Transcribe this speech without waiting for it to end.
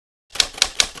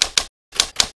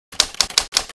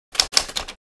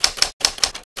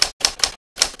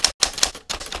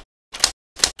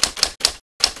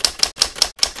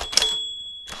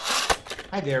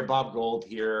Hi there, Bob Gold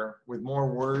here with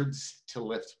more words to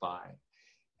lift by.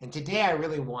 And today I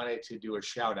really wanted to do a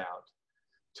shout out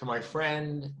to my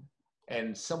friend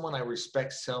and someone I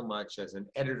respect so much as an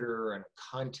editor and a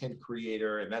content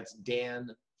creator, and that's Dan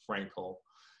Frankel.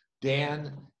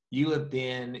 Dan, you have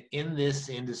been in this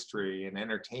industry in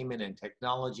entertainment and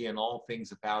technology and all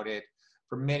things about it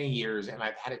for many years, and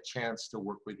I've had a chance to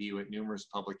work with you at numerous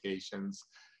publications.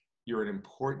 You're an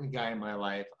important guy in my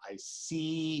life. I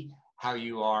see how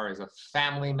you are as a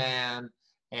family man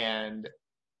and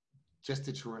just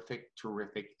a terrific,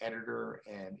 terrific editor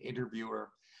and interviewer.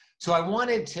 So I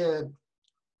wanted to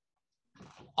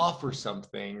offer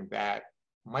something that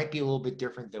might be a little bit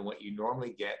different than what you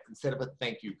normally get instead of a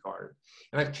thank you card.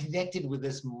 And I've connected with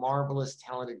this marvelous,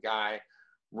 talented guy,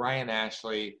 Ryan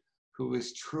Ashley, who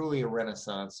is truly a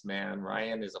Renaissance man.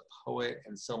 Ryan is a poet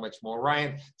and so much more.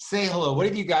 Ryan, say hello. What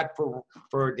have you got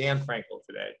for Dan Frankel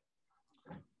today?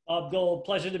 Bob Gold,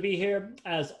 pleasure to be here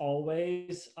as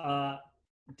always.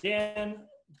 Dan,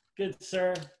 good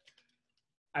sir,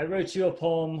 I wrote you a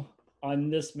poem on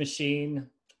this machine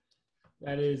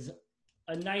that is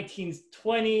a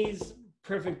 1920s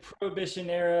perfect Prohibition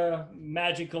era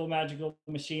magical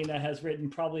machine that has written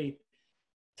probably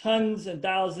tons and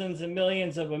thousands and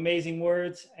millions of amazing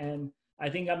words, and I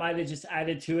think I might have just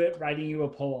added to it writing you a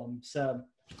poem. So,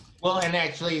 well, and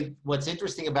actually what's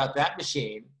interesting about that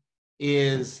machine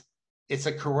is it's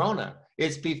a Corona.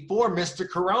 It's before Mr.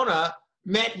 Corona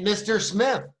met Mr.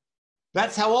 Smith.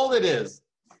 That's how old it is.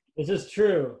 This is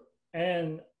true.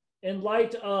 And in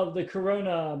light of the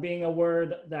Corona being a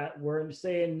word that we're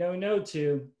saying no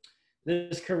to,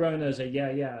 this Corona is a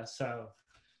yeah. So,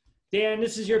 Dan,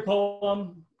 this is your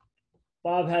poem.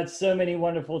 Bob had so many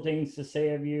wonderful things to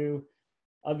say of you,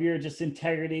 of your just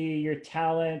integrity, your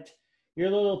talent,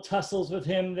 your little tussles with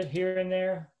him here and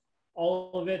there.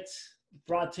 All of it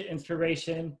brought to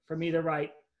inspiration for me to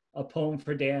write a poem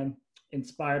for Dan,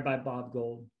 inspired by Bob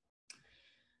Gold.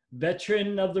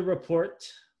 Veteran of the report,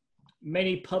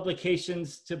 many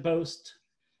publications to boast,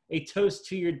 a toast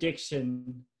to your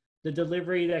diction, the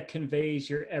delivery that conveys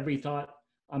your every thought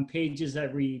on pages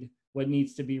that read what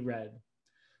needs to be read.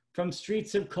 From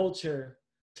streets of culture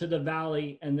to the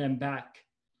valley and then back,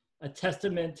 a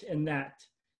testament in that,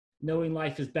 knowing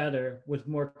life is better with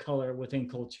more color within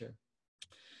culture.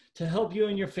 To help you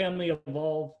and your family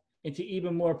evolve into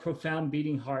even more profound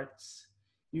beating hearts,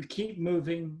 you keep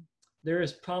moving. There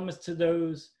is promise to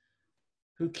those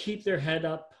who keep their head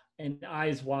up and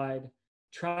eyes wide,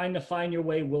 trying to find your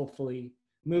way willfully,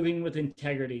 moving with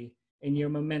integrity in your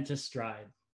momentous stride.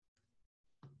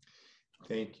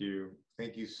 Thank you.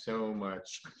 Thank you so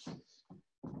much.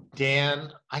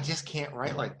 Dan, I just can't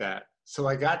write like that. So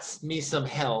I got me some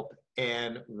help,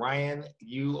 and Ryan,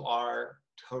 you are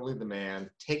totally the man.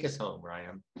 Take us home,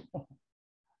 Ryan.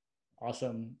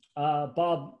 Awesome.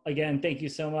 Bob, again, thank you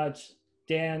so much.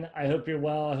 Dan, I hope you're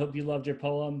well. I hope you loved your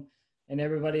poem. And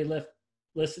everybody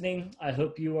listening, I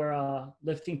hope you are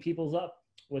lifting people up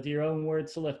with your own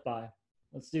words to lift by.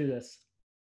 Let's do this.